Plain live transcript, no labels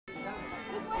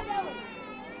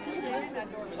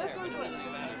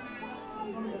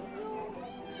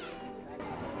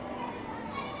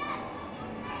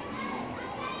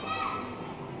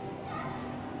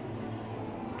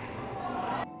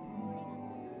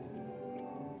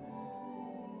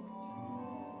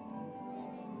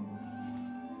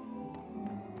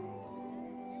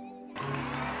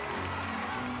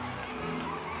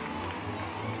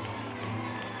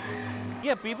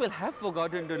Yeah, people have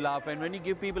forgotten to laugh, and when you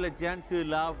give people a chance to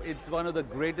laugh, it's one of the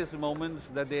greatest moments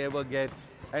that they ever get.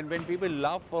 And when people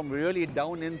laugh from really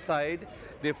down inside,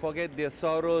 they forget their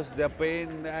sorrows, their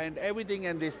pain and everything,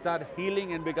 and they start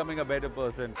healing and becoming a better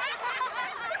person.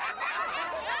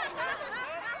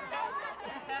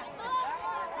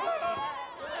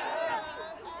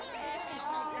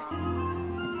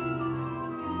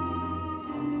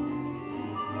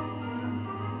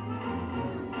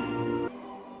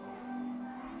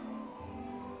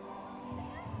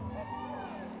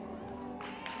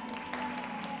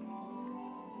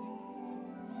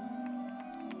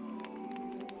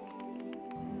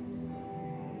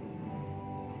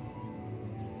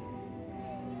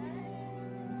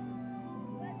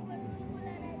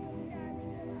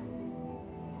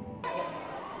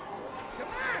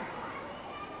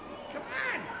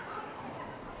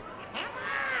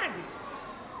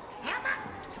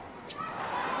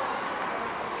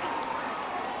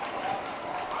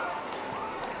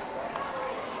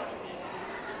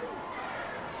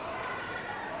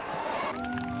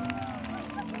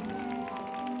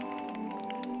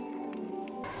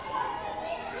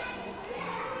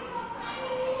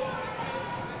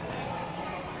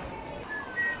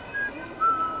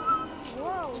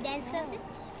 Dance करते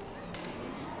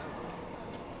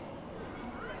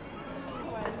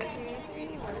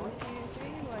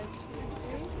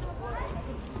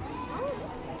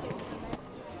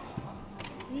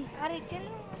अरे चल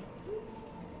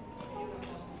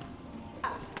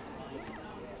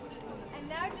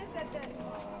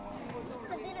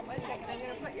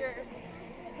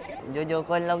जो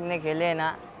कौन लोग ने खेले हैं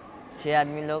ना 6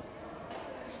 आदमी लोग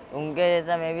उनके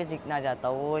जैसा मैं भी सीखना चाहता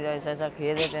हूँ। वो जैसा ऐसा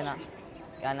खेल रहे थे ना,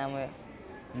 क्या नाम है,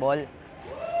 बॉल,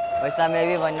 वैसा मैं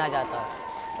भी बनना चाहता हूँ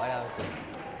बड़ा होकर।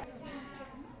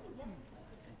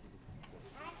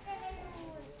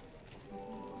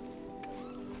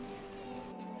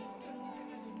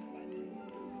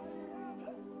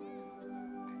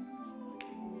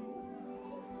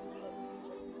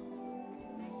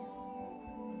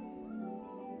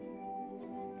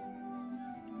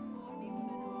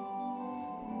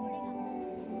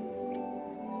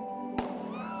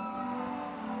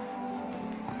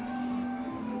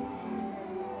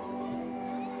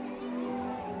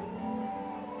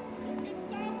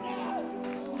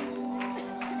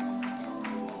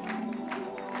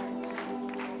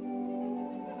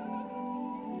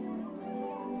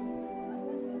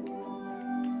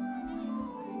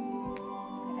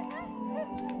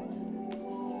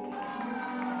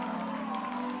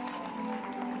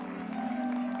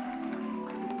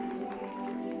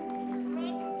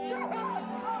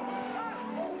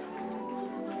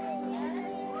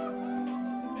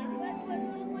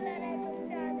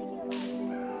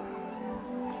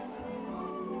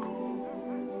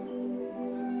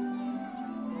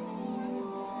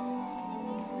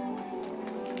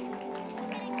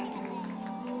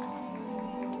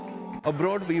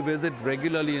 Abroad, we visit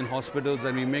regularly in hospitals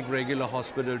and we make regular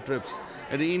hospital trips.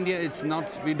 In India, it's not,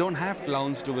 we don't have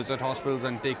clowns to visit hospitals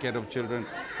and take care of children.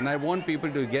 And I want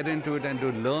people to get into it and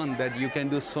to learn that you can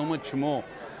do so much more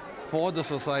for the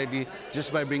society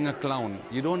just by being a clown.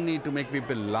 You don't need to make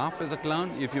people laugh as a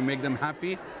clown. If you make them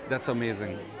happy, that's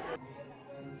amazing.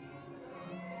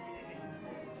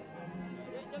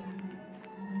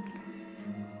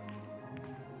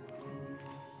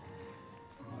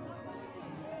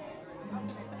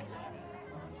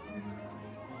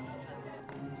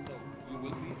 You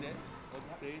will be there on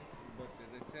stage, but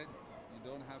as I said, you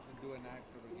don't have to do an act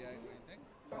or a gag or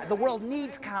anything. The world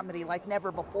needs comedy like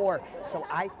never before, so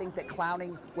I think that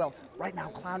clowning, well, right now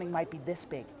clowning might be this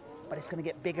big, but it's going to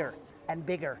get bigger and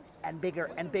bigger and bigger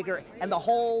and bigger, and the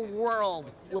whole world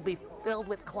will be filled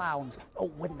with clowns. Oh,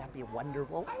 wouldn't that be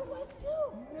wonderful? I would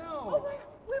too. No.